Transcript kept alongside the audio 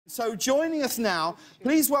So joining us now,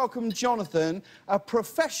 please welcome Jonathan, a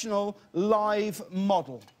professional live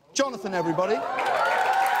model. Jonathan, everybody.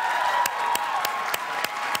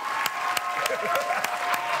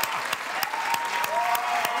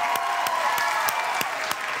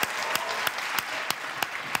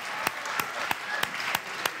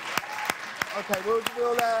 Okay, we'll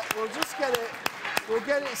just get it. We'll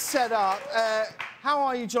get it set up. How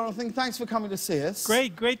are you, Jonathan? Thanks for coming to see us.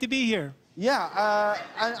 Great to be here. Yeah,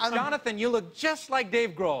 and Jonathan, you look just like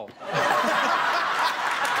Dave Grohl.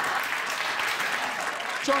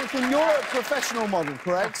 Jonathan, you're a professional model,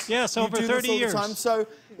 correct? Yes, over 30 you do this all years. the time. So,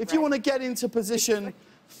 if you want to get into position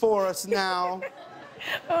for us now.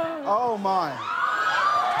 Oh my.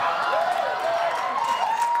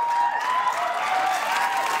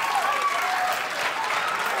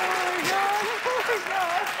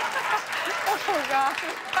 Oh, God.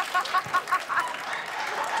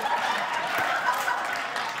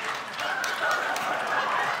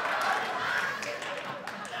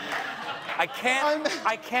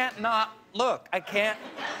 I can't not look. I can't.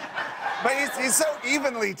 But he's so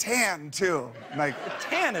evenly tanned, too. Like, The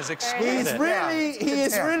tan is exquisite. He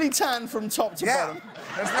is really tan from top to yeah. bottom.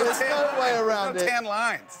 There's no way around no it. tan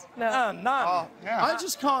lines. No, none. Oh, yeah.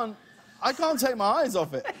 I can't take my eyes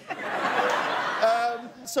off it.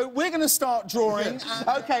 So we're going to start drawing.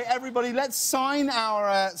 Okay, everybody, let's sign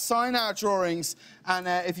our drawings, and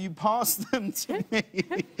if you pass them to me,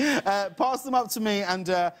 pass them up to me,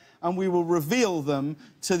 and we will reveal them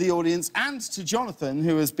to the audience and to Jonathan,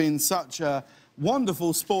 who has been such a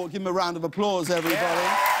wonderful sport. Give him a round of applause, everybody.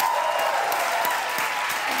 Yeah.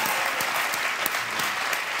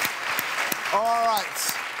 All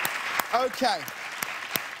right. Okay.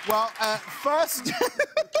 Well, first...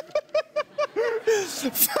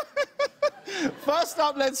 First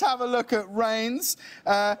up, let's have a look at Rainn's.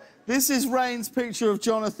 This is Rainn's picture of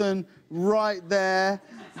Jonathan right there.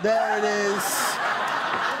 There it is.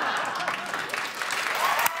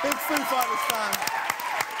 Big Foo Fighters fan.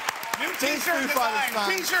 New T-shirt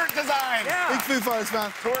design. T-shirt design. Yeah. Big Foo Fighters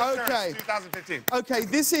fan. Okay. 2015. Okay,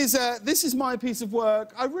 this is my piece of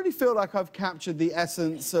work. I really feel like I've captured the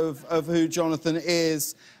essence of who Jonathan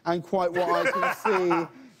is and quite what I can see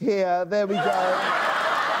here. There we go.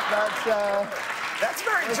 That's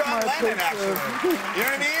very John Lennon, actually. You know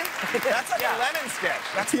what I mean? That's like a Lennon sketch.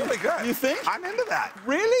 That's really good. You think? I'm into that.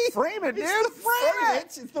 Really? Frame it, dude. Frame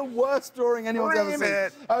it. It's the worst drawing anyone's ever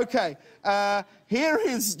seen. Okay, here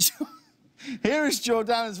is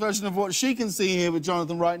Jordana's version of what she can see here with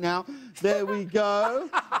Jonathan right now. There we go.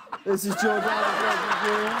 This is Jordana's version of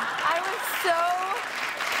you.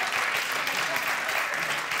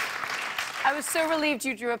 I was so relieved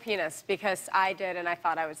you drew a penis because I did, and I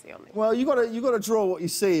thought I was the only one. Well, you gotta draw what you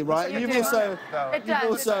see, right? You draw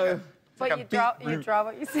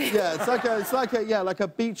what you see. Yeah, it's like a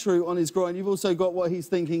beetroot on his groin. You've also got what he's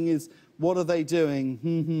thinking is, what are they doing?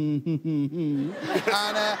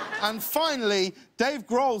 And finally, Dave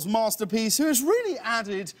Grohl's masterpiece, who has really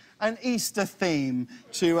added an Easter theme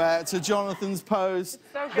to Jonathan's pose.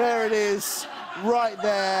 So good. There it is, right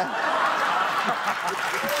there.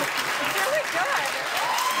 It's really good.